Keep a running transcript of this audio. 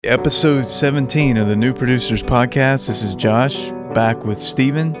Episode 17 of the New Producers Podcast. This is Josh, back with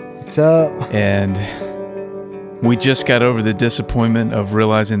Steven. What's up? And we just got over the disappointment of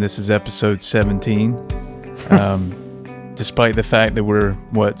realizing this is episode 17. Despite the fact that we're,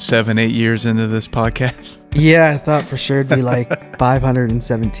 7-8 years into this podcast? Yeah, I thought for sure it'd be like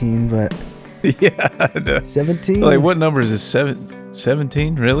 517, but... Yeah. 17? Like, what number is this?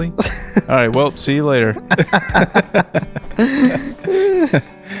 17? Really? All right, well, see you later.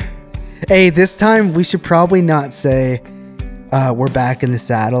 Hey, this time we should probably not say we're back in the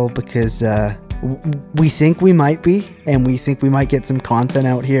saddle because we think we might be, and we think we might get some content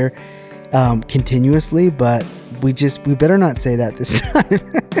out here continuously, but we better not say that this time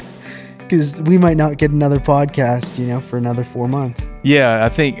because we might not get another podcast, for another 4 months. Yeah, I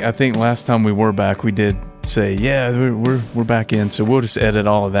think last time we were back, we did say, yeah, we're back in, so we'll just edit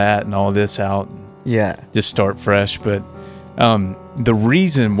all of that and all this out. Yeah, just start fresh, but. The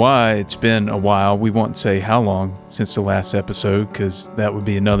reason why it's been a while, we won't say how long since the last episode, because that would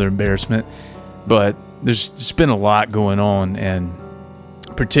be another embarrassment, but there's just been a lot going on, and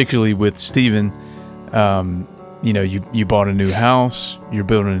particularly with Steven, you bought a new house, you're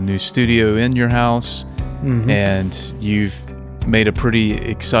building a new studio in your house, and you've made a pretty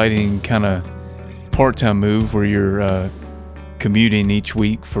exciting kind of part-time move where you're commuting each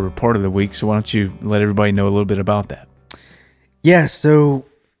week for part of the week, so why don't you let everybody know a little bit about that? Yeah, so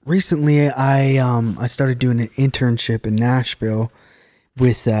recently I started doing an internship in Nashville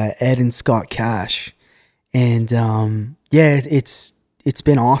with Ed and Scott Cash, and it's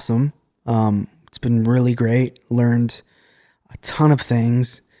been awesome. It's been really great. Learned a ton of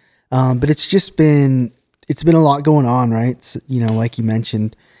things, but it's been a lot going on, right? So, like you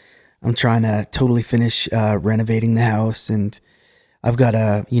mentioned, I'm trying to totally finish renovating the house, and I've got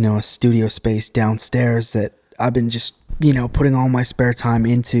a studio space downstairs that I've been just putting all my spare time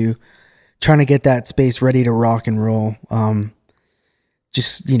into trying to get that space ready to rock and roll.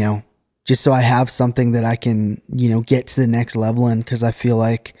 Just so I have something that I can, get to the next level in, because I feel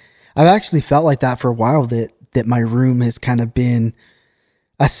like I've actually felt like that for a while, that my room has kind of been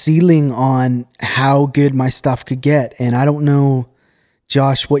a ceiling on how good my stuff could get. And I don't know,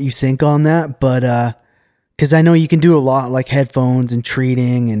 Josh, what you think on that, but, cause I know you can do a lot like headphones and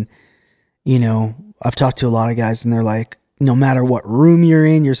treating, and, I've talked to a lot of guys and they're like, no matter what room you're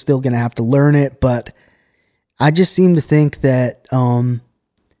in, you're still going to have to learn it. But I just seem to think that,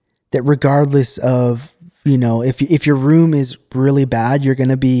 that regardless of, if your room is really bad, you're going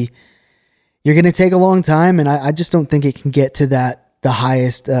to take a long time. And I just don't think it can get to the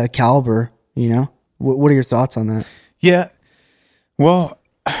highest caliber, What are your thoughts on that? Yeah. Well,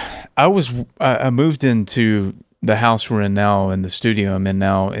 I moved into the house we're in now, in the studio I'm in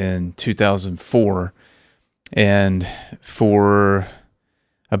now, in 2004. And for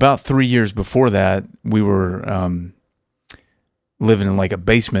about 3 years before that, we were living in like a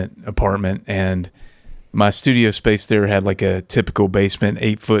basement apartment, and my studio space there had like a typical basement,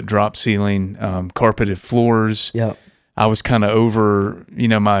 8-foot drop ceiling, carpeted floors. Yep. I was kind of over,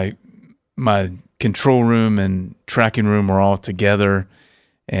 my control room and tracking room were all together,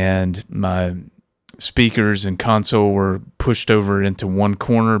 and my speakers and console were pushed over into one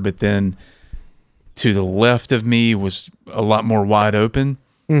corner, but then to the left of me was a lot more wide open.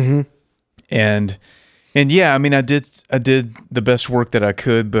 Mm-hmm. And yeah, I mean, I did the best work that I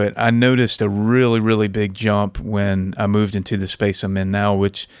could, but I noticed a really, really big jump when I moved into the space I'm in now,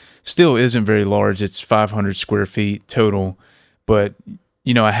 which still isn't very large. It's 500 square feet total, but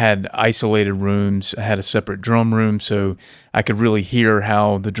I had isolated rooms. I had a separate drum room, so I could really hear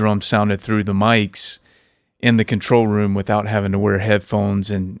how the drums sounded through the mics in the control room without having to wear headphones,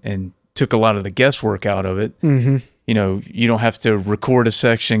 and took a lot of the guesswork out of it. Mm-hmm. You don't have to record a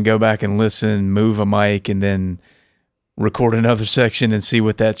section, go back and listen, move a mic, and then record another section and see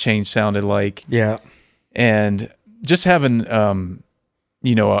what that change sounded like. Yeah. And just having,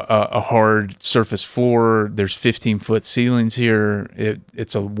 a hard surface floor, there's 15-foot ceilings here.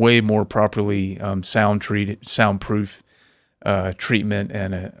 It's a way more properly soundproof treatment,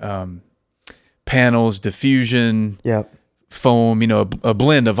 and panels, diffusion, yep, foam, a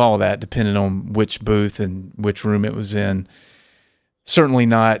blend of all that depending on which booth and which room it was in. Certainly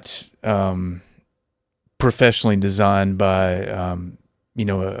not professionally designed by,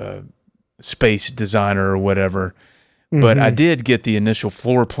 a space designer or whatever. Mm-hmm. But I did get the initial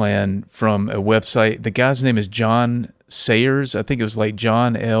floor plan from a website. The guy's name is John Sayers. I think it was like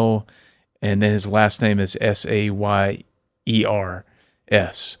John L., and then his last name is Sayers.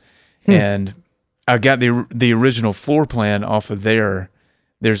 And I got the original floor plan off of there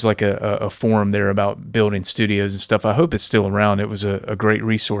there's like a forum there about building studios and stuff. I hope it's still around. It was a great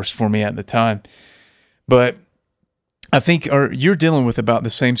resource for me at the time. But I think you're dealing with about the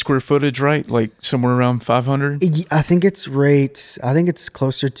same square footage, right? Like somewhere around 500? I think it's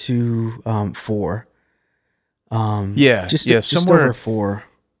closer to 4. Just somewhere over 4.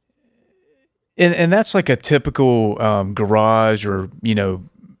 And that's like a typical garage or,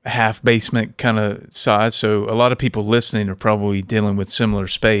 half basement kind of size. So a lot of people listening are probably dealing with similar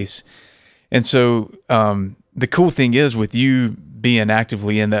space. And so the cool thing is with you being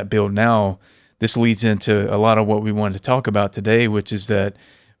actively in that build now, this leads into a lot of what we wanted to talk about today, which is that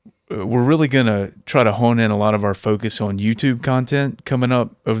we're really going to try to hone in a lot of our focus on YouTube content coming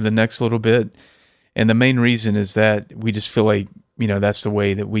up over the next little bit. And the main reason is that we just feel like, that's the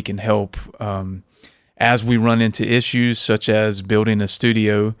way that we can help as we run into issues such as building a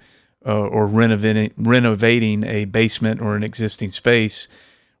studio or renovating a basement or an existing space.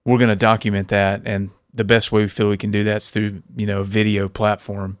 We're going to document that. And the best way we feel we can do that is through, a video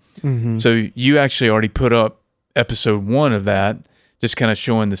platform. Mm-hmm. So you actually already put up episode 1 of that, just kind of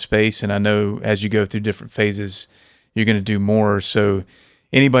showing the space. And I know as you go through different phases, you're going to do more. So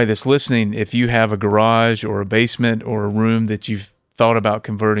anybody that's listening, if you have a garage or a basement or a room that you've thought about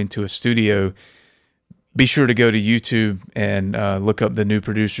converting to a studio, be sure to go to YouTube and look up the New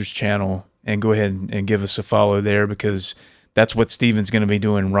Producers channel and go ahead and give us a follow there, because that's what Steven's going to be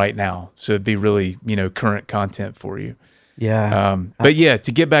doing right now. So it'd be really, current content for you. Yeah. But yeah,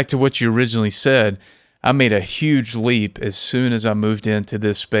 to get back to what you originally said, I made a huge leap as soon as I moved into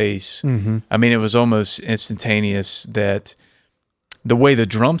this space. Mm-hmm. I mean, it was almost instantaneous that the way the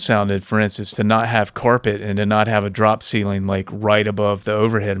drum sounded, for instance, to not have carpet and to not have a drop ceiling like right above the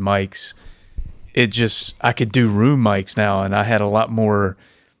overhead mics, I could do room mics now, and I had a lot more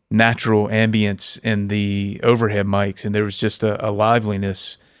natural ambience in the overhead mics, and there was just a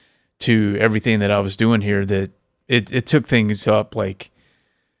liveliness to everything that I was doing here that it took things up like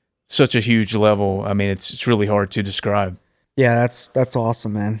such a huge level. I mean, it's really hard to describe. Yeah, that's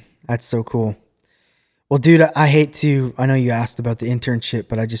awesome, man. That's so cool. Well, dude, I know you asked about the internship,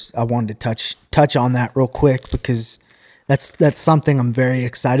 but I wanted to touch on that real quick, because that's something I'm very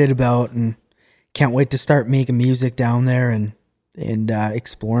excited about, and can't wait to start making music down there and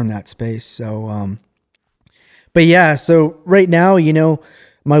exploring that space. So, but yeah, so right now,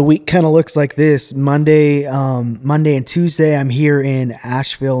 my week kind of looks like this. Monday and Tuesday, I'm here in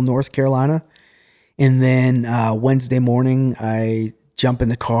Asheville, North Carolina. And then Wednesday morning, I jump in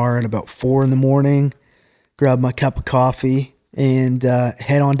the car at about 4 a.m, grab my cup of coffee, and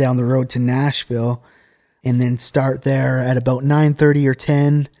head on down the road to Nashville, and then start there at about 9:30 or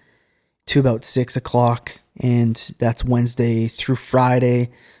 10 to about 6 o'clock. And that's Wednesday through Friday.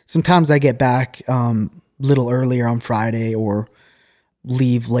 Sometimes I get back a little earlier on Friday or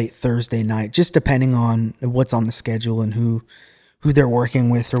leave late Thursday night, just depending on what's on the schedule and who they're working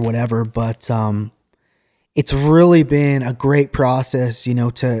with or whatever. But it's really been a great process,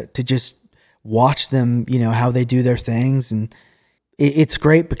 to just watch them, how they do their things. And it's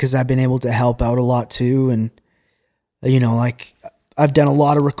great because I've been able to help out a lot too. And, like I've done a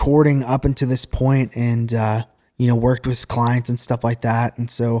lot of recording up until this point, and, worked with clients and stuff like that. And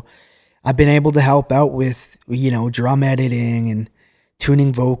so I've been able to help out with, drum editing and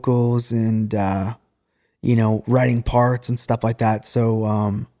tuning vocals and, writing parts and stuff like that.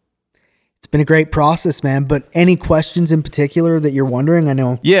 So, it's been a great process, man. But any questions in particular that you're wondering? I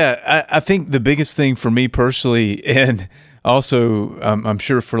know. Yeah, I think the biggest thing for me personally, and also I'm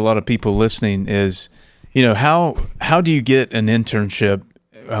sure for a lot of people listening, is, how do you get an internship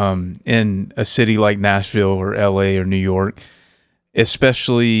in a city like Nashville or LA or New York,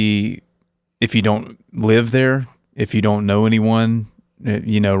 especially if you don't live there, if you don't know anyone,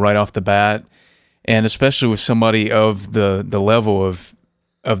 right off the bat, and especially with somebody of the level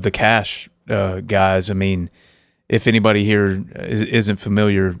of the Cash guys. I mean, if anybody here isn't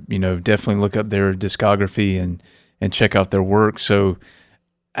familiar, definitely look up their discography and check out their work. So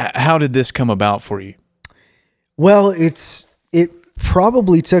how did this come about for you? Well, it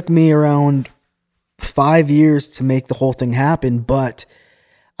probably took me around 5 years to make the whole thing happen, but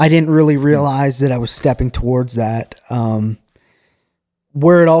I didn't really realize that I was stepping towards that.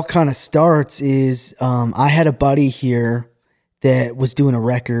 Where it all kind of starts is I had a buddy here that was doing a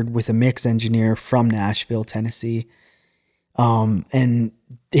record with a mix engineer from Nashville, Tennessee. And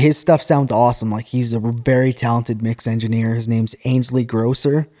his stuff sounds awesome. Like, he's a very talented mix engineer. His name's Ainsley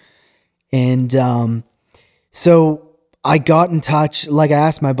Grosser. And so I got in touch, like I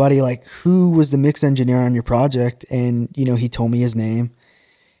asked my buddy, like, who was the mix engineer on your project? And, he told me his name.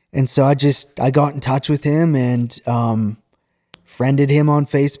 And so I got in touch with him, and friended him on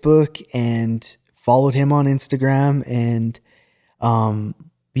Facebook and followed him on Instagram and,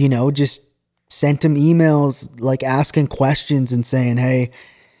 just sent him emails like asking questions and saying, hey,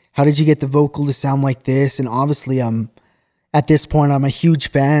 how did you get the vocal to sound like this? And obviously at this point, I'm a huge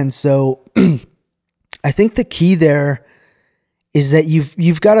fan. So I think the key there is that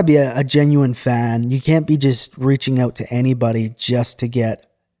you've got to be a genuine fan. You can't be just reaching out to anybody just to get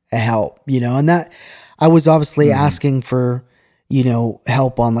a help, and that I was obviously asking for,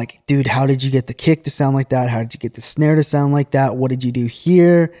 help on like, dude, how did you get the kick to sound like that? How did you get the snare to sound like that? What did you do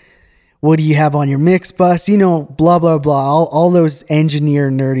here? What do you have on your mix bus? Blah, blah, blah, all those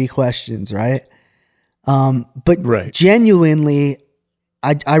engineer nerdy questions. Right. But right. Genuinely,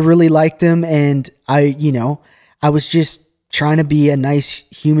 I really liked him, and I was just trying to be a nice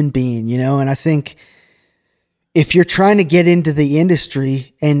human being, and I think if you're trying to get into the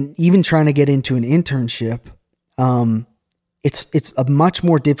industry and even trying to get into an internship, it's a much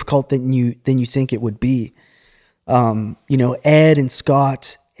more difficult than you think it would be. Ed and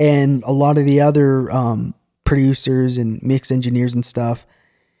Scott and a lot of the other producers and mix engineers and stuff,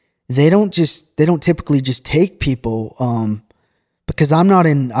 they don't typically just take people because I'm not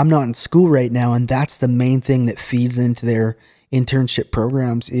in school right now, and that's the main thing that feeds into their internship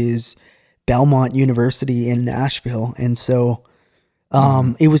programs is Belmont University in Nashville. And so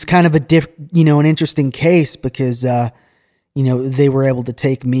it was kind of an interesting case because they were able to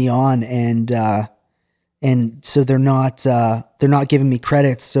take me on, and so they're not giving me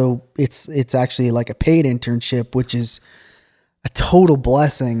credits. So it's actually like a paid internship, which is a total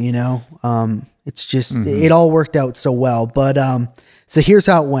blessing, It's just, it all worked out so well. But, so here's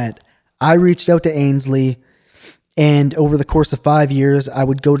how it went. I reached out to Ainsley, and over the course of 5 years, I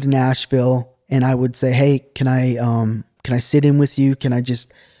would go to Nashville and I would say, hey, can I sit in with you? Can I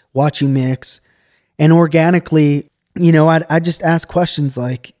just watch you mix? And organically, I just ask questions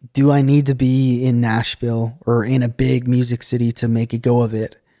like, do I need to be in Nashville or in a big music city to make a go of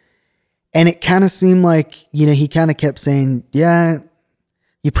it? And it kind of seemed like, he kind of kept saying, yeah,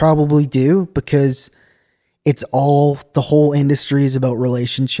 you probably do, because the whole industry is about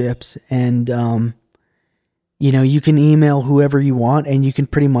relationships, and, you can email whoever you want and you can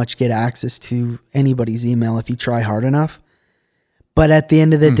pretty much get access to anybody's email if you try hard enough. But at the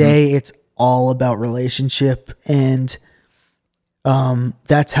end of the day, it's all about relationship. And,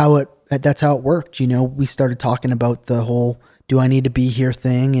 that's how it worked. We started talking about the whole, do I need to be here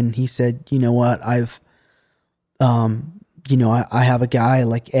thing? And he said, you know what, I have a guy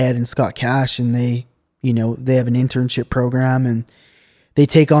like Ed and Scott Cash, and they have an internship program, and they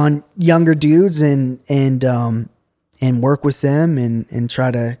take on younger dudes and work with them and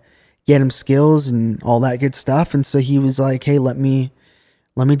try to get them skills and all that good stuff. And so he was like, hey, let me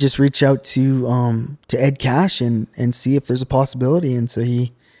just reach out to Ed Cash and see if there's a possibility. And so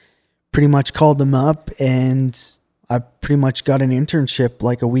he pretty much called them up, and I pretty much got an internship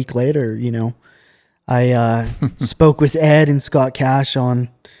like a week later. I spoke with Ed and Scott Cash on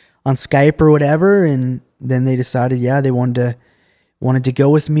Skype or whatever, and then they decided, they wanted to go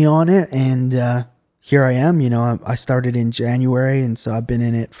with me on it, and here I am. I started in January, and so I've been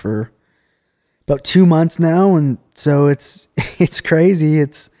in it for about 2 months now, and so it's crazy.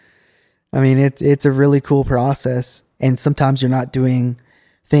 It's a really cool process, and sometimes you're not doing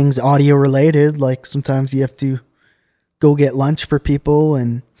things audio related. Like sometimes you have to go get lunch for people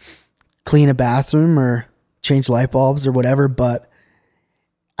and clean a bathroom or change light bulbs or whatever. But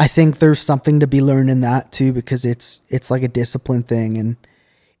I think there's something to be learned in that too, because it's like a discipline thing. And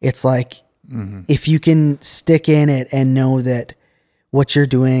it's like, if you can stick in it and know that what you're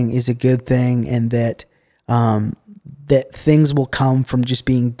doing is a good thing, and that, that things will come from just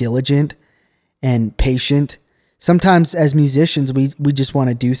being diligent and patient. Sometimes as musicians, we just want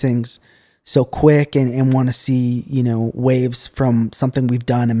to do things so quick and want to see, waves from something we've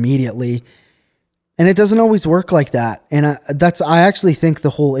done immediately. And it doesn't always work like that. And I actually think the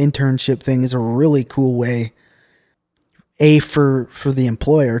whole internship thing is a really cool way, for the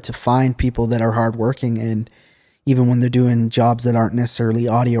employer to find people that are hardworking, and even when they're doing jobs that aren't necessarily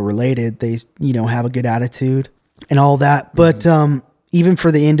audio related, they, have a good attitude and all that. But even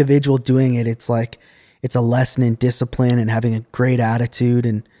for the individual doing it, it's like, it's a lesson in discipline and having a great attitude.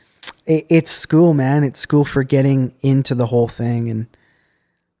 And it's school, man. It's school for getting into the whole thing. And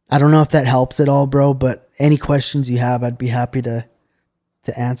I don't know if that helps at all, bro, but any questions you have, I'd be happy to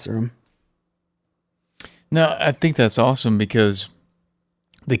answer them. No, I think that's awesome, because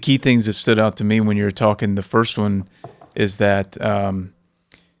the key things that stood out to me when you were talking, the first one is that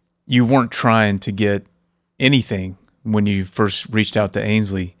you weren't trying to get anything when you first reached out to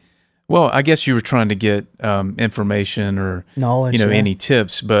Ainsley. Well, I guess you were trying to get information or Knowledge, any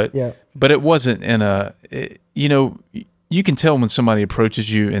tips, but it wasn't in a you can tell when somebody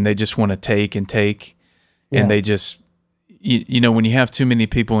approaches you and they just want to take and take, and they just when you have too many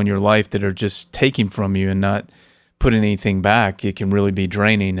people in your life that are just taking from you and not putting anything back, it can really be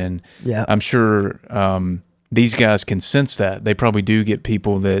draining. And I'm sure these guys can sense that. They probably do get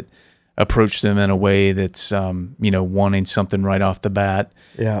people that approach them in a way that's wanting something right off the bat.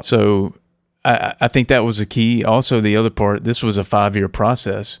 Yeah. So I think that was the key. Also, the other part, this was a 5-year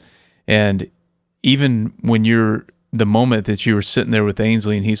process, and even when the moment that you were sitting there with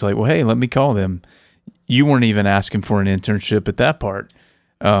Ainsley and he's like, well, hey, let me call them, you weren't even asking for an internship at that part.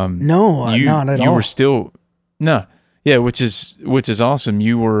 No, not at all. You were still which is awesome.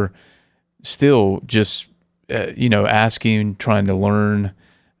 You were still just asking, trying to learn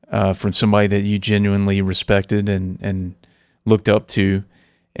from somebody that you genuinely respected and looked up to.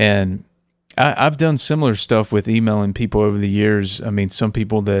 And I've done similar stuff with emailing people over the years. I mean, some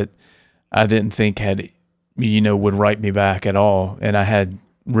people that I didn't think had, would write me back at all. And I had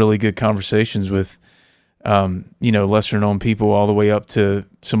really good conversations with, lesser known people all the way up to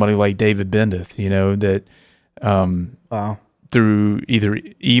somebody like David Bendeth, that, wow. Through either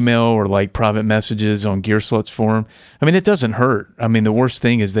email or like private messages on Gear Sluts forum. I mean, it doesn't hurt. I mean, the worst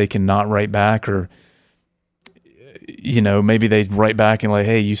thing is they can not write back, or, maybe they write back and like,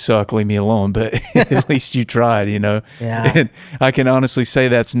 hey, you suck, leave me alone. But at least you tried, Yeah. And I can honestly say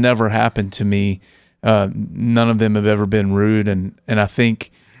that's never happened to me. None of them have ever been rude. And I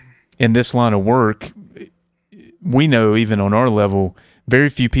think in this line of work, we know even on our level, very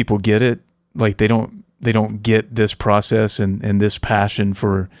few people get it. Like they don't get this process and this passion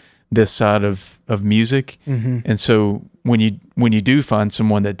for this side of music. Mm-hmm. And so when you do find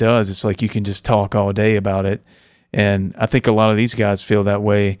someone that does, it's like you can just talk all day about it. And I think a lot of these guys feel that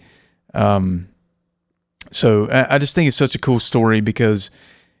way. So I just think it's such a cool story, because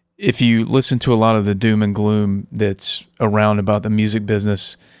if you listen to a lot of the doom and gloom that's around about the music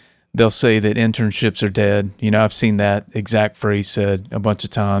business, they'll say that internships are dead. I've seen that exact phrase said a bunch of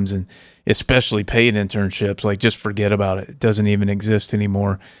times, and especially paid internships, like just forget about it. It doesn't even exist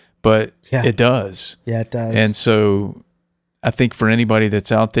anymore, but it does. Yeah, it does. And so I think for anybody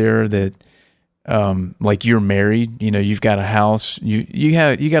that's out there that, like you're married, you've got a house, you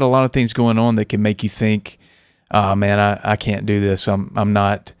got a lot of things going on that can make you think, oh man, I can't do this. I'm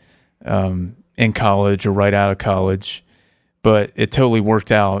not, in college or right out of college, but it totally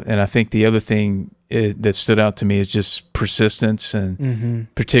worked out. And I think the other thing that stood out to me is just persistence, and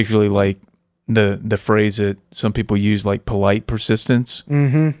particularly like the phrase that some people use, like polite persistence,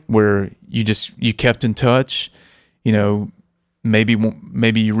 where you kept in touch.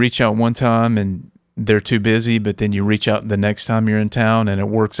 Maybe you reach out one time and they're too busy, but then you reach out the next time you're in town and it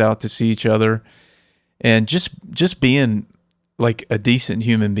works out to see each other. And just being like a decent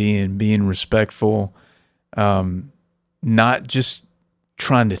human being respectful, not just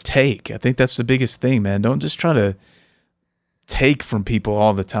trying to take. I think that's the biggest thing, man. Don't just try to take from people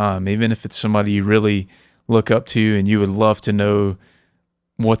all the time, even if it's somebody you really look up to and you would love to know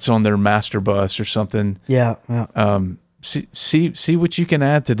what's on their master bus or something. Yeah. See what you can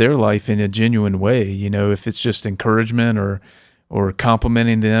add to their life in a genuine way. If it's just encouragement or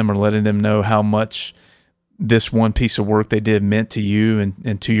complimenting them or letting them know how much this one piece of work they did meant to you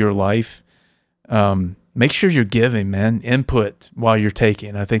and to your life. Make sure you're giving, man, input while you're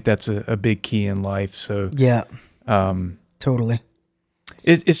taking. I think that's a big key in life. So yeah, totally.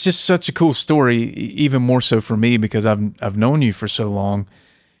 It's just such a cool story, even more so for me because I've known you for so long,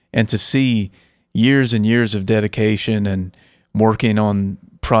 and to see years and years of dedication and working on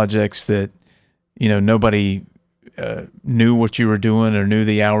projects that nobody knew what you were doing or knew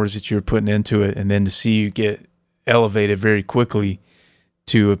the hours that you were putting into it, and then to see you get elevated very quickly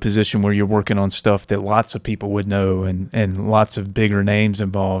to a position where you're working on stuff that lots of people would know and lots of bigger names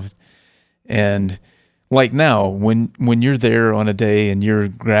involved. And like now, when you're there on a day and you're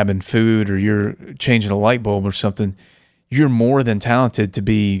grabbing food or you're changing a light bulb or something, you're more than talented to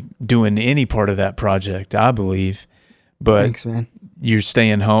be doing any part of that project, I believe. But thanks, man. You're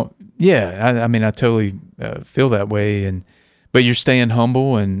staying home. Yeah, I mean, I totally feel that way. But you're staying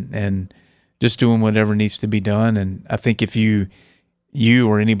humble and just doing whatever needs to be done. And I think if you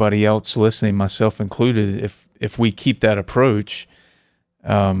or anybody else listening, myself included, if we keep that approach,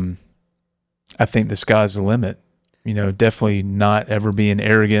 I think the sky's the limit. Definitely not ever being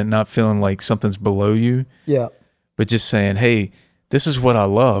arrogant, not feeling like something's below you. Yeah. But just saying, hey, this is what I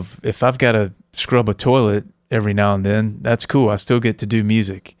love. If I've got to scrub a toilet every now and then, that's cool. I still get to do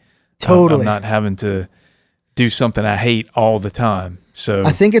music. Totally. I'm not having to do something I hate all the time. So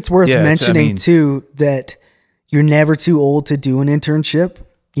I think it's worth mentioning too that you're never too old to do an internship.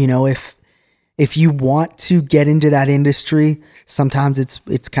 You know, if you want to get into that industry, sometimes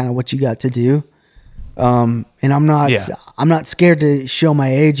it's kind of what you got to do. And I'm not scared to show my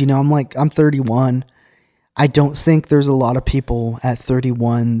age. You know, I'm 31. I don't think there's a lot of people at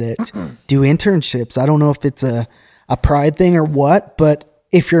 31 that do internships. I don't know if it's a pride thing or what, but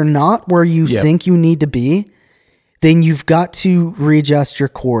if you're not where you think you need to be, then you've got to readjust your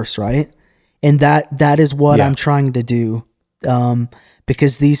course, right? And that is what I'm trying to do.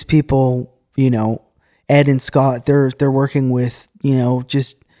 Because these people, you know, Ed and Scott, they're working with, you know,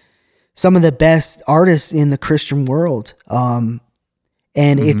 just some of the best artists in the Christian world. And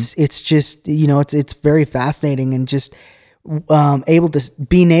it's just, you know, it's very fascinating, and just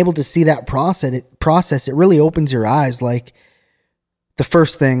being able to see that process, it really opens your eyes. Like, the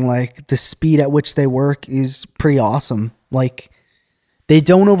first thing, like, the speed at which they work is pretty awesome. Like, they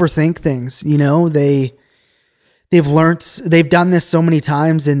don't overthink things, you know, they've done this so many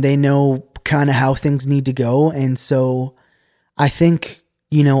times, and they know kind of how things need to go. And so I think,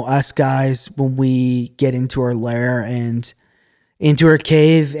 you know, us guys, when we get into our lair and into our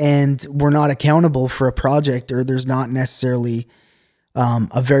cave, and we're not accountable for a project, or there's not necessarily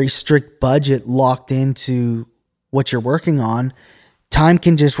a very strict budget locked into what you're working on, time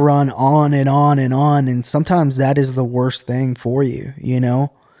can just run on and on and on. And sometimes that is the worst thing for you, you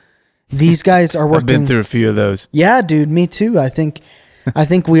know? These guys are working. I've been through a few of those. Yeah, dude, me too. I think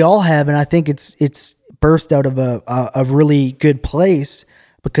we all have. And I think it's birthed out of a really good place,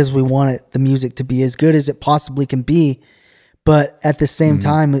 because we want the music to be as good as it possibly can be. But at the same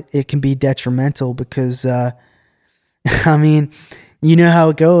time, it can be detrimental, because, I mean, you know how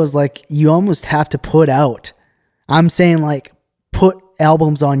it goes. Like, you almost have to put out, I'm saying, like, put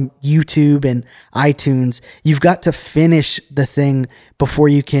albums on YouTube and iTunes. You've got to finish the thing before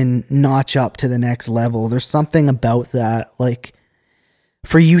you can notch up to the next level. There's something about that. Like,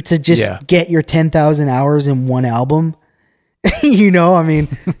 for you to just get your 10,000 hours in one album, you know, I mean,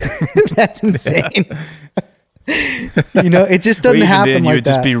 that's insane. You know, it just doesn't happen like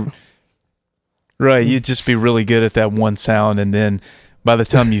that. You'd just be really good at that one sound, and then by the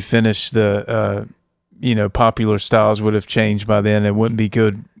time you finish, the you know, popular styles would have changed by then. It wouldn't be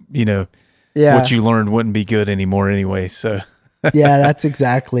good, you know. What you learned wouldn't be good anymore anyway. So yeah, that's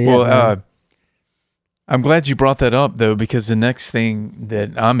exactly it. Well, I'm glad you brought that up, though, because the next thing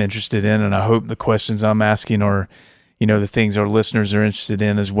that I'm interested in, and I hope the questions I'm asking are, you know, the things our listeners are interested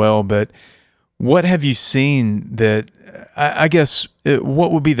in as well. But what have you seen that, I guess,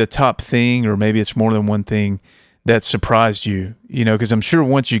 what would be the top thing, or maybe it's more than one thing, that surprised you? You know, because I'm sure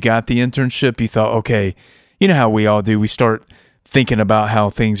once you got the internship, you thought, okay, you know how we all do. We start thinking about how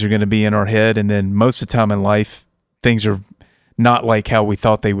things are going to be in our head, and then most of the time in life, things are not like how we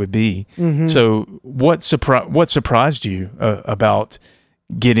thought they would be. Mm-hmm. So what surprised you about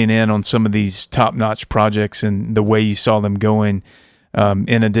getting in on some of these top-notch projects, and the way you saw them going,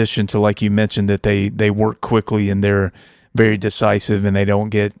 in addition to, like you mentioned, that they work quickly and they're very decisive and they don't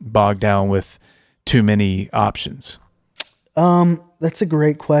get bogged down with too many options? That's a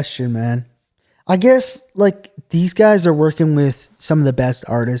great question, man. I guess, like, these guys are working with some of the best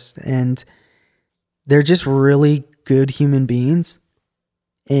artists, and they're just really good human beings.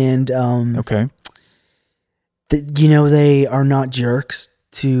 And, okay. You know, they are not jerks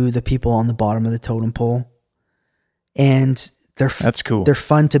to the people on the bottom of the totem pole, and that's cool. They're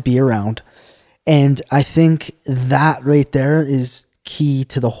fun to be around. And I think that right there is key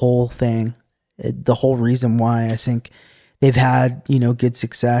to the whole thing. The whole reason why I think they've had, you know, good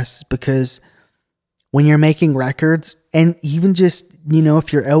success, because when you're making records, and even just, you know,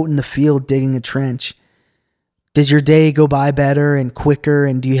 if you're out in the field digging a trench, does your day go by better and quicker?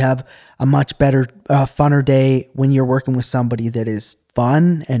 And do you have a much better, funner day when you're working with somebody that is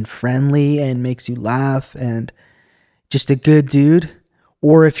fun and friendly and makes you laugh and just a good dude?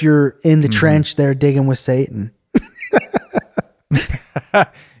 Or if you're in the trench there digging with Satan?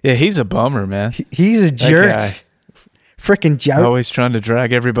 Yeah, he's a bummer, man. He's a jerk. Freaking jerk. Always trying to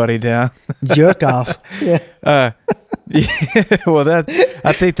drag everybody down. Jerk off. Yeah. Yeah, well,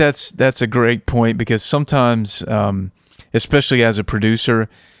 I think that's a great point, because sometimes, especially as a producer,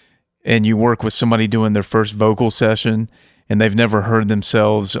 and you work with somebody doing their first vocal session, and they've never heard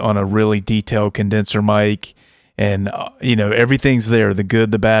themselves on a really detailed condenser mic, and you know, everything's there, the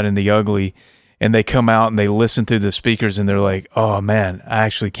good, the bad, and the ugly, and they come out and they listen through the speakers and they're like, oh man, I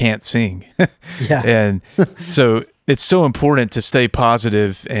actually can't sing. Yeah. And so it's so important to stay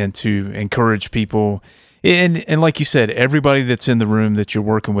positive and to encourage people. And like you said, everybody that's in the room that you're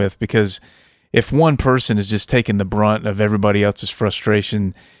working with, because if one person is just taking the brunt of everybody else's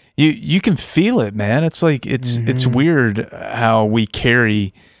frustration, you can feel it, man. It's like it's weird how we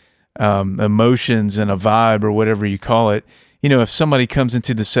carry emotions and a vibe or whatever you call it. If somebody comes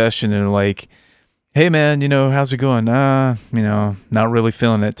into the session and like, hey man, how's it going? Not really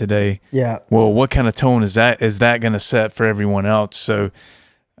feeling it today. Yeah. Well, what kind of tone is that going to set for everyone else? So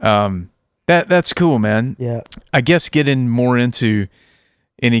that's cool, man. Yeah. I guess getting more into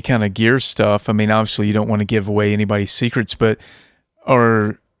any kind of gear stuff. I mean, obviously you don't want to give away anybody's secrets, but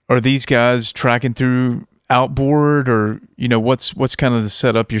are these guys tracking through outboard, or what's kind of the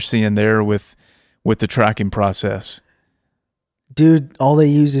setup you're seeing there with the tracking process? Dude, all they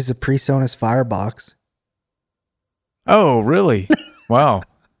use is a PreSonus firebox. Oh, really? Wow.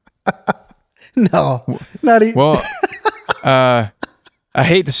 No, not even. Well, I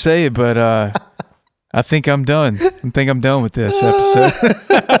hate to say it, but I think I'm done. With this episode.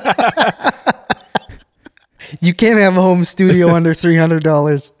 You can't have a home studio under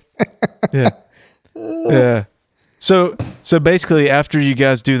 $300. Yeah. So basically, after you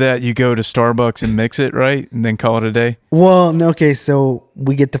guys do that, you go to Starbucks and mix it, right, and then call it a day. Well, no, okay. So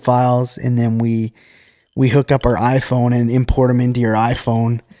we get the files, and then we hook up our iPhone and import them into your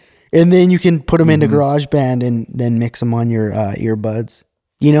iPhone, and then you can put them into GarageBand and then mix them on your earbuds.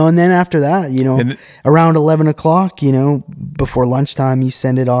 And then after that, around 11 o'clock, before lunchtime, you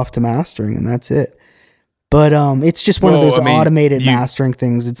send it off to mastering, and that's it. But it's just one of those automated mastering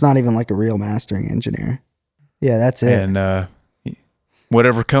things. It's not even like a real mastering engineer. Yeah, that's it. And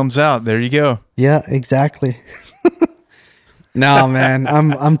whatever comes out, there you go. Yeah, exactly. No, man,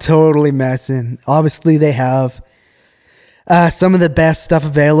 I'm totally messing. Obviously, they have some of the best stuff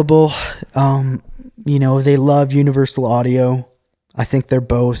available. They love Universal Audio. I think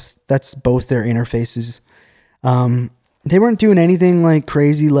that's both their interfaces. They weren't doing anything like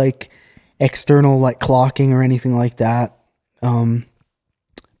crazy, like external, like clocking or anything like that.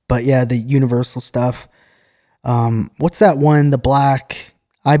 But yeah, the Universal stuff. What's that one? The black.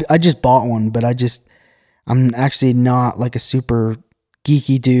 I just bought one, but I'm actually not like a super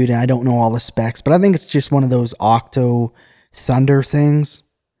geeky dude, and I don't know all the specs. But I think it's just one of those Octo Thunder things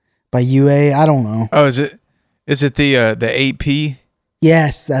by UA. I don't know. Oh, is it the 8P?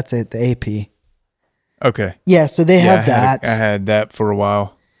 Yes, that's it. The AP. Okay. Yeah, so they have that. I had that for a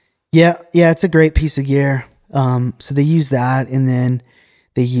while. Yeah, it's a great piece of gear. So they use that, and then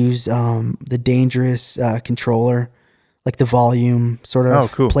they use the Dangerous controller, like the volume sort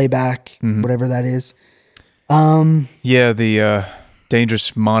of playback, whatever that is. The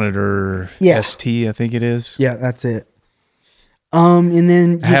Dangerous Monitor ST, I think it is. Yeah, that's it. And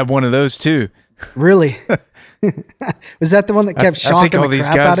then I had one of those too. Really? Was that the one that kept shocking the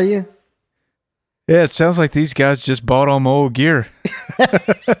crap out of you? Yeah, it sounds like these guys just bought all my old gear.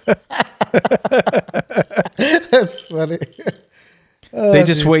 That's funny. They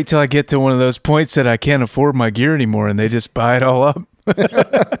just wait till I get to one of those points that I can't afford my gear anymore, and they just buy it all up.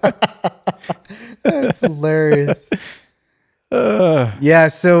 That's hilarious. Yeah,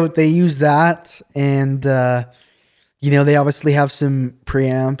 so they use that, and they obviously have some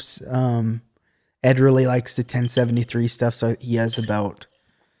preamps. Ed really likes the 1073 stuff, so he has about,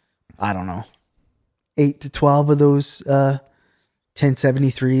 I don't know, 8 to 12 of those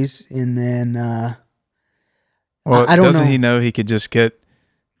 1073s, and then I don't know. Doesn't he know he could just get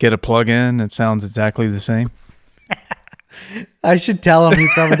a plug-in that sounds exactly the same? I should tell him. He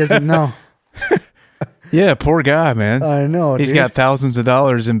probably doesn't know. Yeah, poor guy, man. I know. He's got thousands of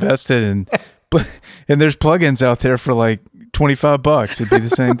dollars invested, and there's plugins out there for like $25. It'd be the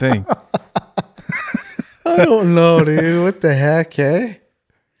same thing. I don't know, dude. What the heck, eh?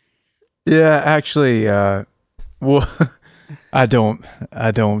 Yeah, actually, well, I don't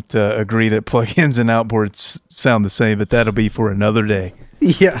agree that plugins and outboards sound the same, but that'll be for another day.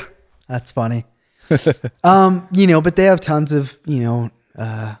 Yeah, that's funny. But they have tons of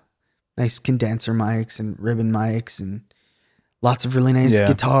nice condenser mics and ribbon mics and lots of really nice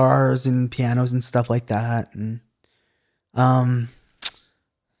guitars and pianos and stuff like that. And I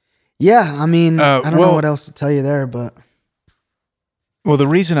mean, I don't know what else to tell you there, but. Well, the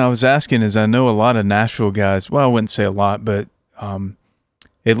reason I was asking is I know a lot of Nashville guys. Well, I wouldn't say a lot, but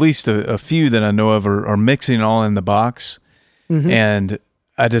at least a few that I know of are mixing all in the box. Mm-hmm. And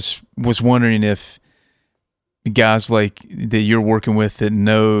I just was wondering if guys like that you're working with that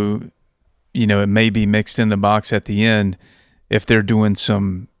know, it may be mixed in the box at the end, if they're doing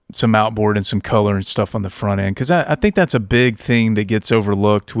some outboard and some color and stuff on the front end. Because I think that's a big thing that gets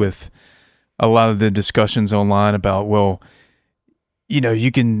overlooked with a lot of the discussions online about, well,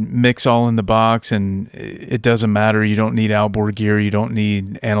 you can mix all in the box and it doesn't matter. You don't need outboard gear. You don't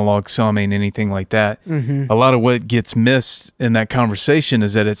need analog summing, anything like that. Mm-hmm. A lot of what gets missed in that conversation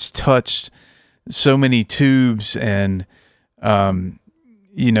is that it's touched so many tubes and,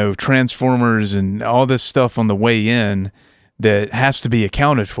 transformers and all this stuff on the way in that has to be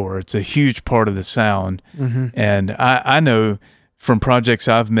accounted for. It's a huge part of the sound. Mm-hmm. And I know from projects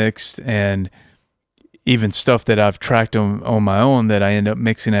I've mixed and even stuff that I've tracked on my own that I end up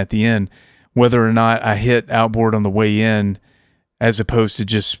mixing at the end, whether or not I hit outboard on the way in as opposed to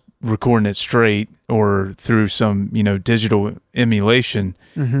just recording it straight or through some, digital emulation,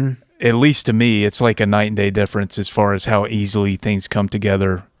 Mm-hmm. at least to me, it's like a night and day difference as far as how easily things come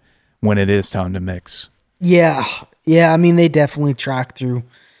together when it is time to mix. Yeah. Yeah. I mean, they definitely track through,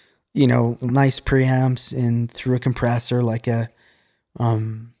 nice preamps and through a compressor, like a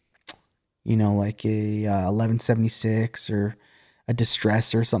 1176 or a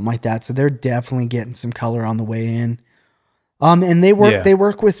distressor or something like that. So they're definitely getting some color on the way in. And they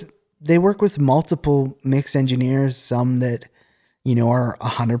work with multiple mix engineers, some that, are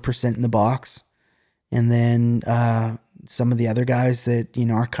 100% in the box. And then, some of the other guys that,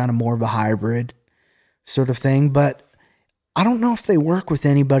 are kind of more of a hybrid sort of thing, but I don't know if they work with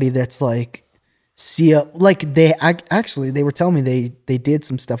anybody that's like they were telling me they did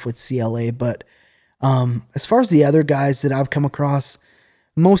some stuff with CLA, but as far as the other guys that I've come across,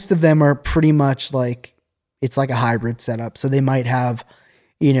 most of them are pretty much like, it's like a hybrid setup. So they might have,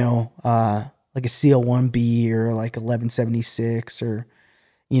 like a CL1B or like 1176 or,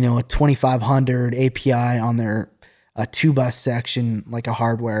 a 2500 API on their 2-bus section, like a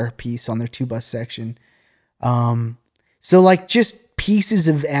hardware piece on their 2-bus section. So like just pieces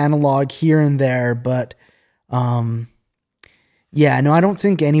of analog here and there, but I don't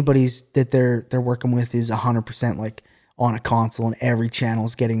think anybody's that they're working with is 100% like on a console and every channel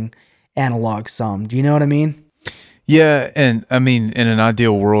is getting analog summed. You know what I mean? Yeah, and I mean, in an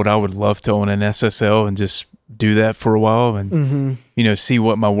ideal world, I would love to own an SSL and just do that for a while and Mm-hmm. see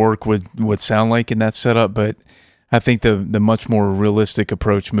what my work would sound like in that setup. But I think the much more realistic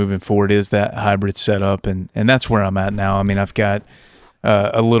approach moving forward is that hybrid setup, and that's where I'm at now. I mean, I've got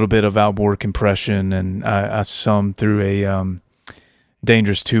a little bit of outboard compression, and I sum through a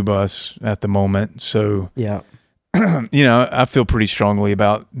dangerous 2-bus at the moment. So Yeah. I feel pretty strongly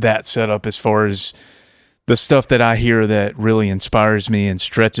about that setup as far as the stuff that I hear that really inspires me and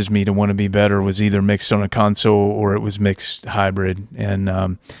stretches me to want to be better was either mixed on a console or it was mixed hybrid.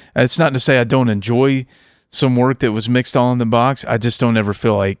 And it's not to say I don't enjoy some work that was mixed all in the box. I just don't ever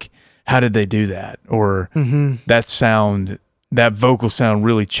feel like, how did they do that? Or that vocal sound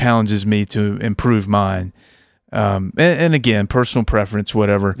really challenges me to improve mine. And again, personal preference,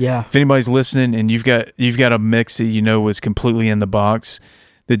 whatever. Yeah. If anybody's listening and you've got a mix that was completely in the box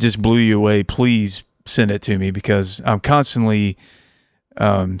that just blew you away, please send it to me, because I'm constantly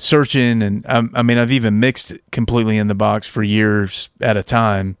searching, and I've even mixed completely in the box for years at a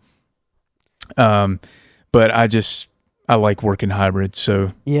time. But I like working hybrid.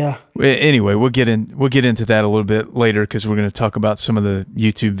 So Yeah. anyway, we'll get into that a little bit later, because we're going to talk about some of the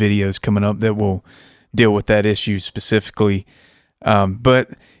YouTube videos coming up that will deal with that issue specifically. But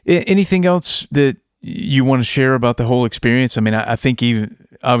anything else that you want to share about the whole experience? I mean, I think even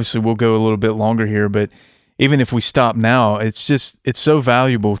obviously we'll go a little bit longer here, but even if we stop now, it's so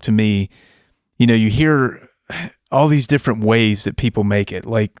valuable to me. You hear all these different ways that people make it.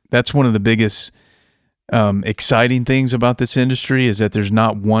 Like, that's one of the biggest exciting things about this industry, is that there's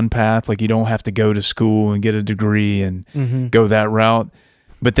not one path. Like, you don't have to go to school and get a degree and go that route.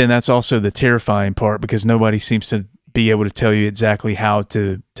 But then that's also the terrifying part, because nobody seems to be able to tell you exactly how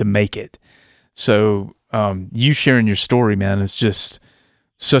to make it. So you sharing your story, man, is just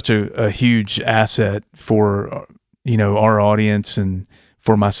such a huge asset for our audience and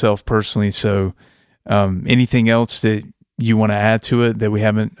for myself personally. So anything else that you want to add to it that we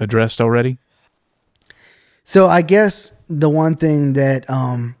haven't addressed already? So I guess the one thing that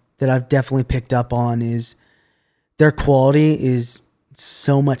I've definitely picked up on is their quality is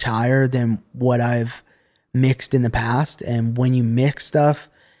so much higher than what I've mixed in the past. And when you mix stuff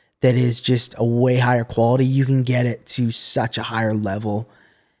that is just a way higher quality, you can get it to such a higher level.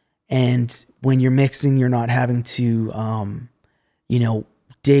 And when you're mixing, you're not having to,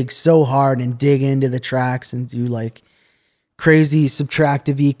 dig so hard and dig into the tracks and do like crazy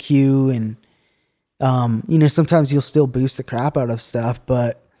subtractive EQ. And, sometimes you'll still boost the crap out of stuff,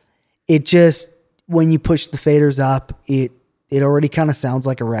 but it just, when you push the faders up, it already kind of sounds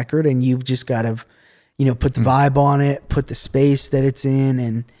like a record, and you've just got to, put the vibe on it, put the space that it's in.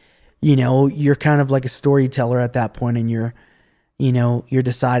 And, you're kind of like a storyteller at that point, and you're you're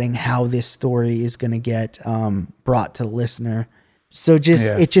deciding how this story is going to get brought to the listener. So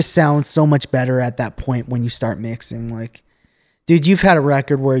it just sounds so much better at that point when you start mixing. Like, dude, you've had a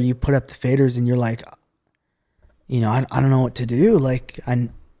record where you put up the faders and you're like, I don't know what to do. Like,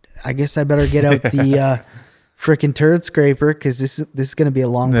 I guess I better get out the freaking turd scraper, because this is going to be a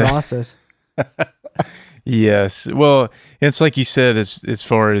long process. Yes. Well, it's like you said, as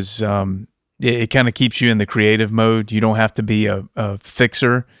far as it kind of keeps you in the creative mode. You don't have to be a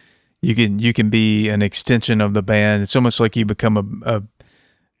fixer. You can be an extension of the band. It's almost like you become a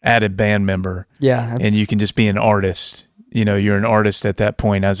added band member. Yeah. And you can just be an artist. You're an artist at that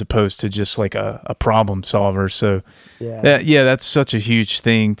point, as opposed to just like a problem solver. So that's such a huge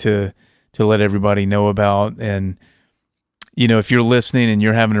thing to let everybody know about. And, if you're listening and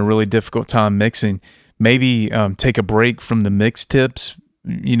you're having a really difficult time mixing, maybe take a break from the mix tips,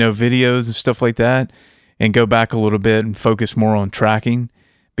 videos and stuff like that, and go back a little bit and focus more on tracking.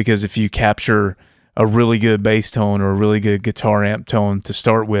 Because if you capture a really good bass tone or a really good guitar amp tone to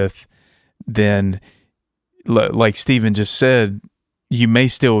start with, then like Steven just said, you may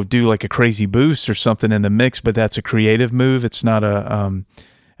still do like a crazy boost or something in the mix, but that's a creative move. It's not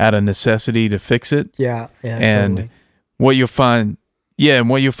out of necessity to fix it. Yeah. And totally. what you'll find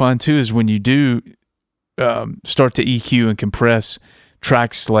too is when you do start to EQ and compress,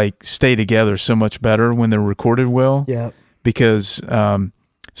 tracks like stay together so much better when they're recorded well. Yeah. Because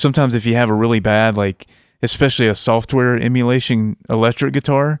sometimes if you have a really bad, like especially a software emulation electric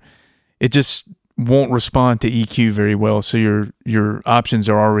guitar, it just won't respond to EQ very well. So your options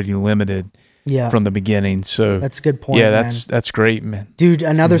are already limited from the beginning. So that's a good point. Yeah, that's great, man. Dude,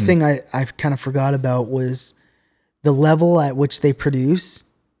 another thing I kind of forgot about was the level at which they produce.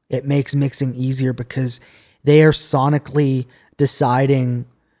 It makes mixing easier because they are sonically deciding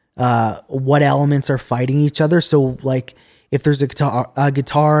what elements are fighting each other. So like, if there's a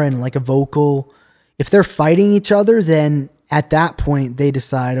guitar and like a vocal, if they're fighting each other, then at that point they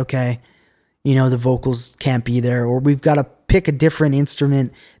decide, okay, the vocals can't be there, or we've got to pick a different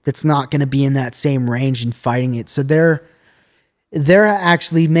instrument that's not going to be in that same range and fighting it. So they're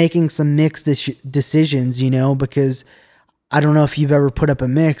actually making some mixed decisions, because I don't know if you've ever put up a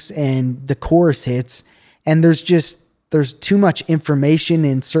mix and the chorus hits and there's too much information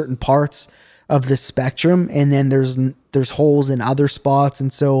in certain parts of the spectrum, and then there's holes in other spots.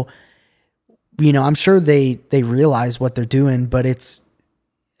 And so, I'm sure they realize what they're doing, but it's,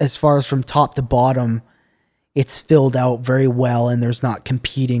 as far as from top to bottom, it's filled out very well, and there's not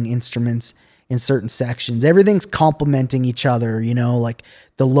competing instruments in certain sections. Everything's complementing each other, like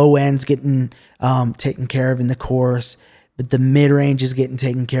the low end's getting taken care of in the chorus, but the mid-range is getting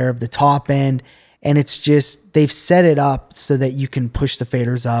taken care of, the top end, and it's just, they've set it up so that you can push the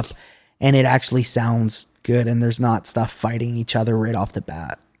faders up and it actually sounds good, and there's not stuff fighting each other right off the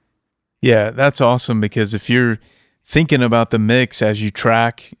bat. Yeah, that's awesome, because if you're thinking about the mix as you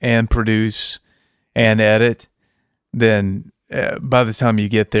track and produce and edit, then by the time you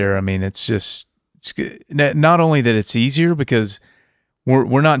get there, I mean, it's not only that it's easier, because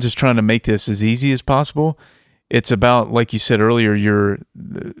we're not just trying to make this as easy as possible. It's about, like you said earlier,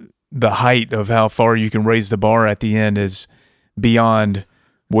 the height of how far you can raise the bar at the end is beyond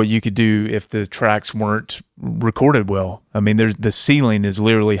what you could do if the tracks weren't recorded well. I mean, the ceiling is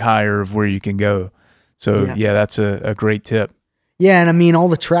literally higher of where you can go. So yeah, that's a great tip. Yeah, and I mean, all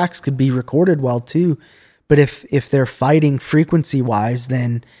the tracks could be recorded well too, but if they're fighting frequency wise,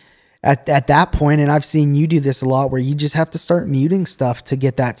 then at that point, and I've seen you do this a lot, where you just have to start muting stuff to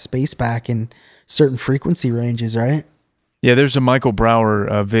get that space back in certain frequency ranges, right? Yeah, there's a Michael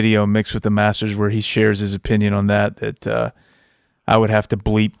Brower video, Mixed with the Masters, where he shares his opinion on that I would have to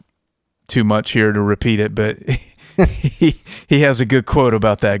bleep too much here to repeat it, but he has a good quote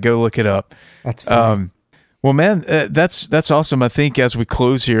about that. Go look it up. That's funny. Well, man, that's awesome. I think as we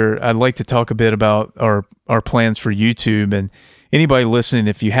close here, I'd like to talk a bit about our plans for YouTube. And anybody listening,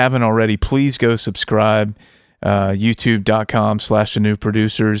 if you haven't already, please go subscribe,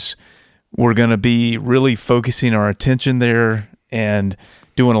 youtube.com/thenewproducers. We're going to be really focusing our attention there and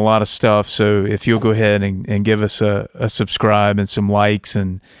doing a lot of stuff. So if you'll go ahead and give us a subscribe and some likes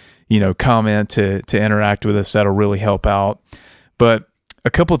and, comment to interact with us, that'll really help out. But a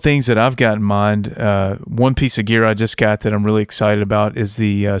couple of things that I've got in mind, one piece of gear I just got that I'm really excited about is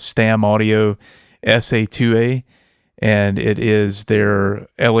the Stam Audio SA2A, and it is their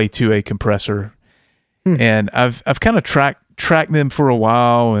LA2A compressor. And I've kind of tracked them for a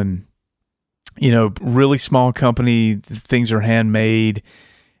while, and really small company, things are handmade,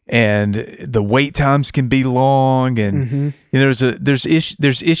 and the wait times can be long, and there's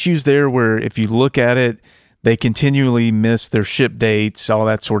issues there where if you look at it, They continually miss their ship dates, all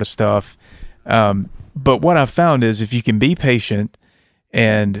that sort of stuff. But what I've found is if you can be patient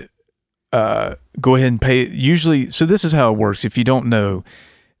and go ahead and pay, usually, so this is how it works. If you don't know,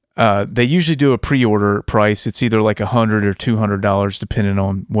 they usually do a pre-order price. It's either like $100 or $200 depending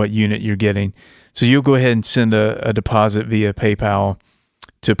on what unit you're getting. So you'll go ahead and send a deposit via PayPal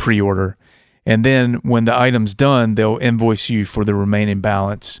to pre-order. And then when the item's done, they'll invoice you for the remaining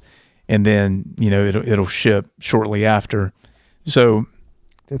balance. And then, it'll ship shortly after. So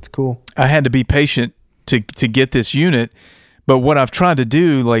that's cool. I had to be patient to get this unit. But what I've tried to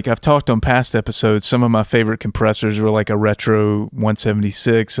do, like I've talked on past episodes, some of my favorite compressors were like a Retro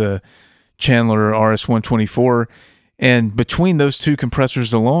 176, a Chandler RS-124. And between those two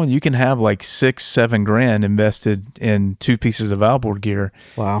compressors alone, you can have like $6-7 invested in two pieces of outboard gear.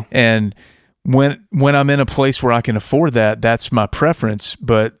 Wow. And when I'm in a place where I can afford that, that's my preference.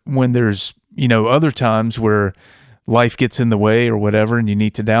 But when there's, other times where life gets in the way or whatever, and you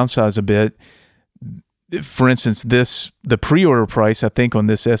need to downsize a bit, for instance, the pre-order price, I think on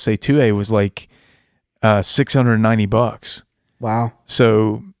this SA2A was like $690. Wow.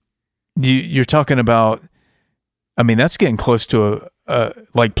 So you're talking about, I mean, that's getting close to a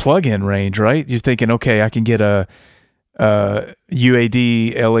like plug-in range, right? You're thinking, okay, I can get a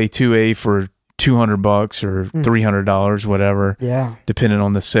UAD LA2A for $200 or $300, whatever. Yeah. Depending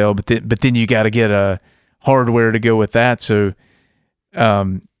on the sale. But then you got to get a hardware to go with that. So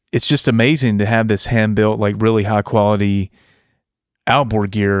it's just amazing to have this hand-built, like really high-quality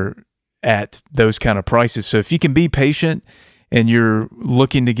outboard gear at those kind of prices. So if you can be patient and you're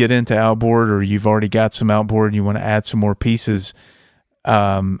looking to get into outboard, or you've already got some outboard and you want to add some more pieces,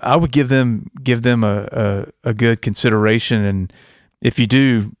 I would give them a good consideration. And if you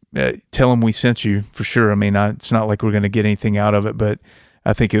do, tell them we sent you for sure. I mean, it's not like we're going to get anything out of it, but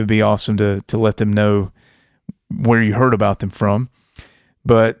I think it would be awesome to let them know where you heard about them from.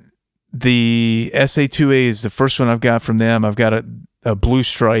 But the SA2A is the first one I've got from them. I've got a Blue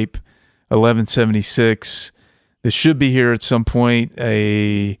Stripe 1176. This should be here at some point,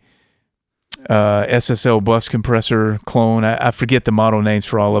 a SSL bus compressor clone. I forget the model names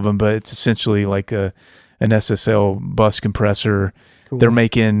for all of them, but it's essentially like an SSL bus compressor. Cool. They're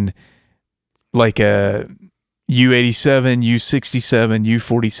making like a U87, U67,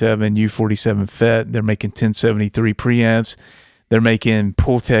 U47, U47 FET. They're making 1073 preamps. They're making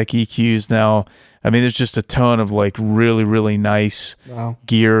Pultec EQs now. I mean, there's just a ton of like really, really nice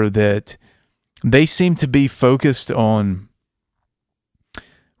gear that they seem to be focused on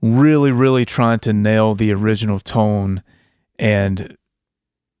really, really trying to nail the original tone and,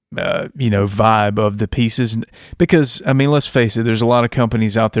 vibe of the pieces. Because, I mean, let's face it, there's a lot of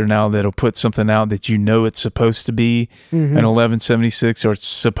companies out there now that'll put something out that it's supposed to be an 1176 or it's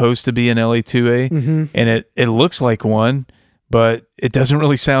supposed to be an LA2A, and it looks like one, but it doesn't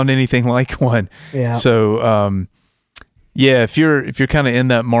really sound anything like one. Yeah. So, if you're kind of in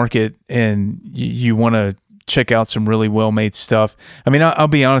that market and you want to check out some really well-made stuff. I mean, I'll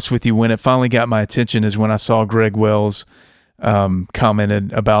be honest with you, when it finally got my attention is when I saw Greg Wells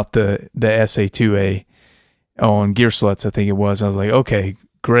commented about the SA2A on Gear Sluts, I think it was. I was like, okay,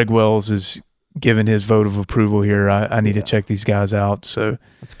 Greg Wells is giving his vote of approval here. I need to check these guys out. So,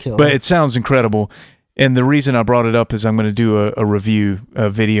 that's killer. But it sounds incredible. And the reason I brought it up is I'm going to do a review, a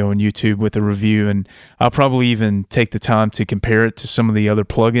video on YouTube with a review, and I'll probably even take the time to compare it to some of the other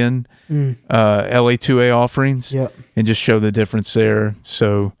plug-in LA2A offerings and just show the difference there.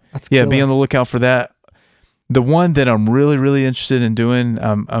 So, be on the lookout for that. The one that I'm really, really interested in doing,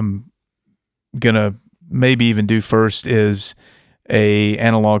 I'm going to maybe even do first, is a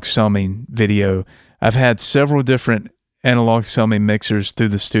analog summing video. I've had several different analog summing mixers through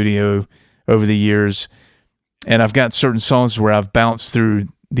the studio over the years, and I've got certain songs where I've bounced through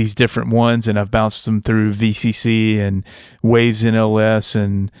these different ones, and I've bounced them through VCC and Waves NLS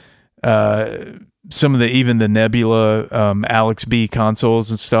and some of even the Nebula Alex B consoles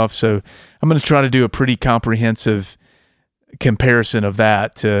and stuff. So I'm going to try to do a pretty comprehensive comparison of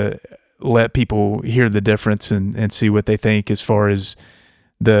that to let people hear the difference and see what they think as far as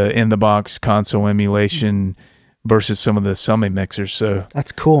the in-the-box console emulation versus some of the summing mixers. So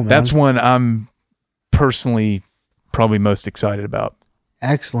that's cool, man. That's one I'm personally probably most excited about.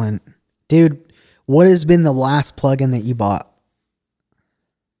 Excellent. Dude, what has been the last plugin that you bought?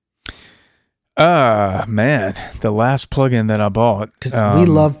 Man, the last plugin that I bought. Because we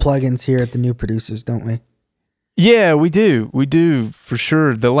love plugins here at the New Producers, don't we? Yeah, we do. We do, for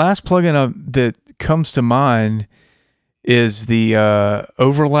sure. The last plugin that comes to mind is the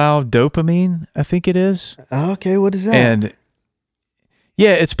Overloud Dopamine, I think it is. Okay, what is that? And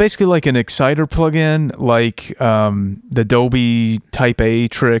Yeah, it's basically like an exciter plugin, like the Dolby Type A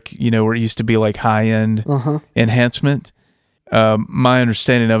trick, where it used to be like high-end enhancement. My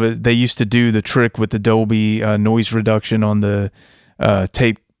understanding of it, they used to do the trick with the Dolby noise reduction on the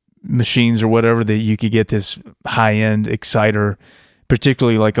tape machines or whatever, that you could get this high-end exciter,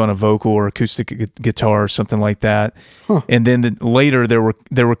 particularly like on a vocal or acoustic guitar or something like that. And then later there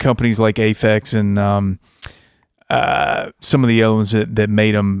were companies like Aphex and some of the other ones that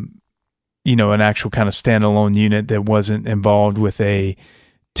made them, an actual kind of standalone unit that wasn't involved with a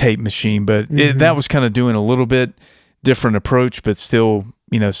tape machine. But that was kind of doing a little bit different approach, but still,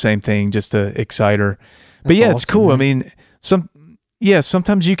 same thing, just a exciter. But yeah, awesome, it's cool. Man. I mean,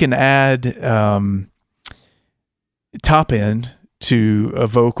 sometimes you can add top end to a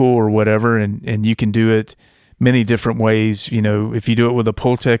vocal or whatever, and you can do it many different ways. If you do it with a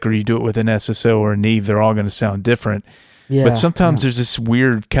Pultec or you do it with an SSL or a Neve, they're all going to sound different. Yeah, but sometimes there's this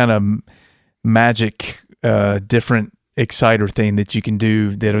weird kind of magic, different exciter thing that you can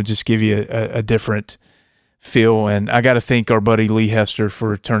do that'll just give you a different feel. And I got to thank our buddy Lee Hester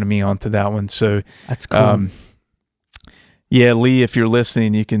for turning me on to that one. So that's cool. Yeah, Lee, if you're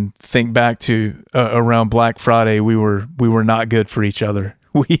listening, you can think back to around Black Friday. We were not good for each other.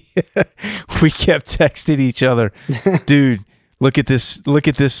 We kept texting each other, dude, look at this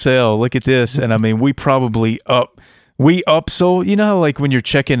sale, look at this. And I mean, we upsold, how like when you're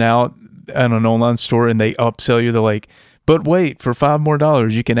checking out at an online store and they upsell you, they're like, but wait, for $5 more,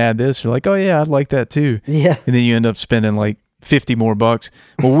 you can add this. You're like, oh yeah, I'd like that too. Yeah. And then you end up spending like $50 more.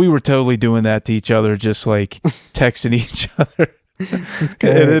 Well, we were totally doing that to each other, just like texting each other. That's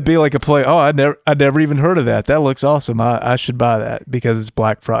good. And it'd be like a play. Oh, I never even heard of that. That looks awesome. I should buy that because it's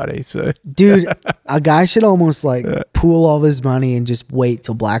Black Friday. So, dude, a guy should almost like pool all his money and just wait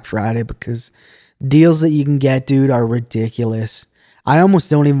till Black Friday, because deals that you can get, dude, are ridiculous. I almost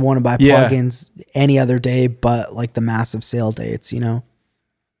don't even want to buy plugins any other day but like the massive sale dates,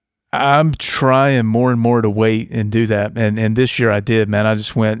 I'm trying more and more to wait and do that. And this year I did, man. I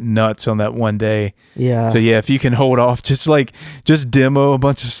just went nuts on that one day. Yeah. So yeah, if you can hold off, just demo a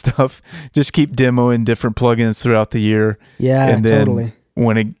bunch of stuff. Just keep demoing different plugins throughout the year. Yeah, and then totally.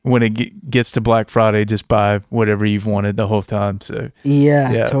 When it gets to Black Friday, just buy whatever you've wanted the whole time. So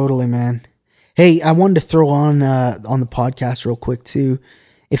yeah, totally, man. Hey, I wanted to throw on the podcast real quick too.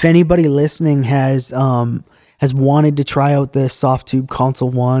 If anybody listening has wanted to try out the Softtube Console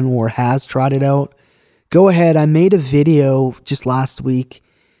 1 or has tried it out, go ahead. I made a video just last week.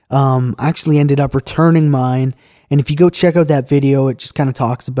 I actually ended up returning mine. And if you go check out that video, it just kind of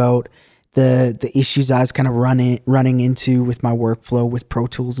talks about the issues I was kind of running into with my workflow with Pro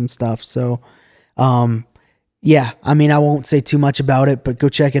Tools and stuff. So, yeah, I mean, I won't say too much about it, but go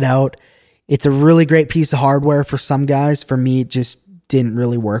check it out. It's a really great piece of hardware for some guys. For me, it just didn't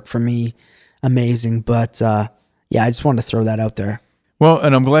really work for me. Amazing. But yeah, I just wanted to throw that out there. Well,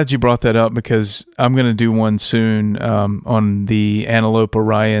 and I'm glad you brought that up because I'm going to do one soon on the Antelope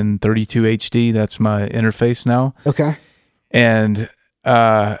Orion 32 HD. That's my interface now. Okay. And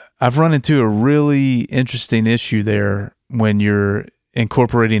I've run into a really interesting issue there when you're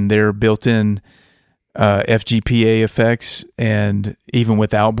incorporating their built-in FGPA effects and even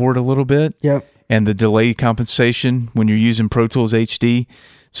with outboard a little bit. Yep. And the delay compensation when you're using Pro Tools HD.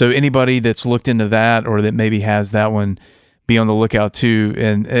 So anybody that's looked into that or that maybe has that one, be on the lookout too.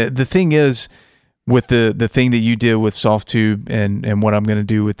 And the thing is, with the thing that you did with Softtube and what I'm going to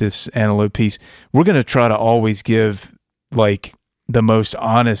do with this Antelope piece, we're going to try to always give like the most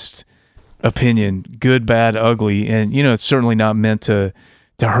honest opinion, good, bad, ugly. And, it's certainly not meant to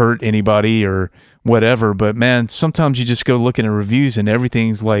hurt anybody or whatever, but man, sometimes you just go looking at reviews and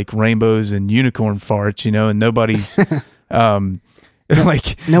everything's like rainbows and unicorn farts, and nobody's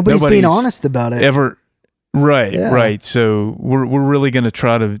like nobody's being honest about it ever. Right. So we're really going to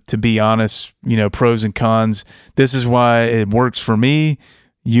try to be honest, pros and cons. This is why it works for me.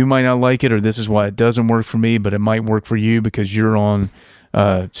 You might not like it, or this is why it doesn't work for me, but it might work for you because you're on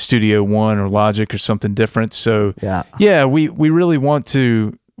Studio One or Logic or something different. So yeah, we really want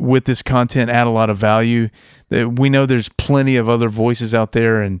to, with this content, add a lot of value. We know there's plenty of other voices out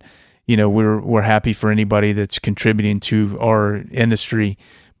there, and we're happy for anybody that's contributing to our industry.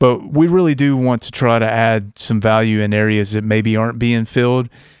 But we really do want to try to add some value in areas that maybe aren't being filled.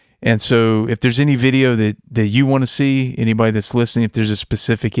 And so if there's any video that you want to see, anybody that's listening, if there's a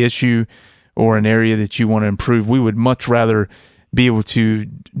specific issue or an area that you want to improve, we would much rather be able to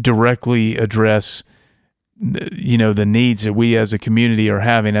directly address the needs that we as a community are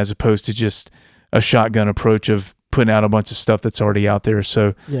having, as opposed to just a shotgun approach of putting out a bunch of stuff that's already out there.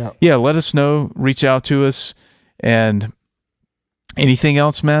 So yeah, let us know, reach out to us, and Anything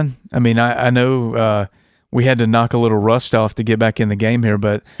else, man? I mean, I know we had to knock a little rust off to get back in the game here,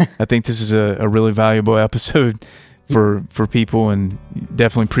 but I think this is a really valuable episode for people, and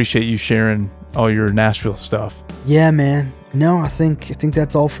definitely appreciate you sharing all your Nashville stuff. Yeah, man. No, I think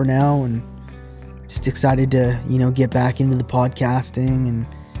that's all for now, and just excited to, get back into the podcasting, and,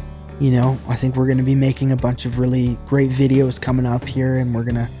 I think we're going to be making a bunch of really great videos coming up here, and we're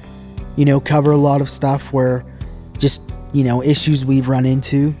going to, cover a lot of stuff where just, issues we've run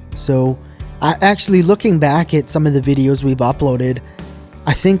into. So I actually, looking back at some of the videos we've uploaded,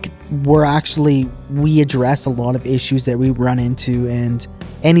 I think we address a lot of issues that we run into, and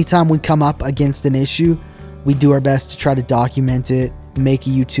anytime we come up against an issue, we do our best to try to document it, make a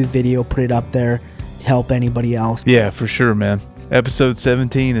YouTube video, put it up there to help anybody else. Yeah, for sure, man. Episode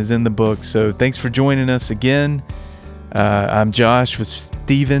 17 is in the book, so thanks for joining us again. I'm Josh with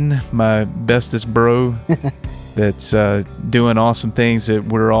Steven, my bestest bro, that's doing awesome things that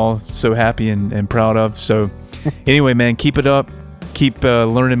we're all so happy and proud of. So anyway, man, keep it up. Keep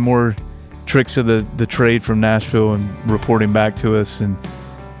learning more tricks of the trade from Nashville and reporting back to us. And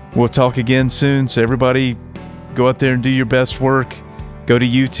we'll talk again soon. So everybody, go out there and do your best work. Go to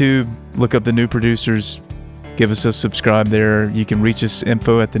YouTube, look up The New Producers, give us a subscribe there. You can reach us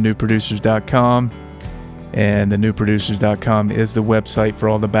info@thenewproducers.com. And thenewproducers.com is the website for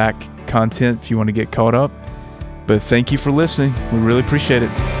all the back content if you want to get caught up. But thank you for listening. We really appreciate it.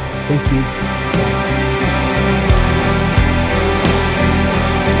 Thank you.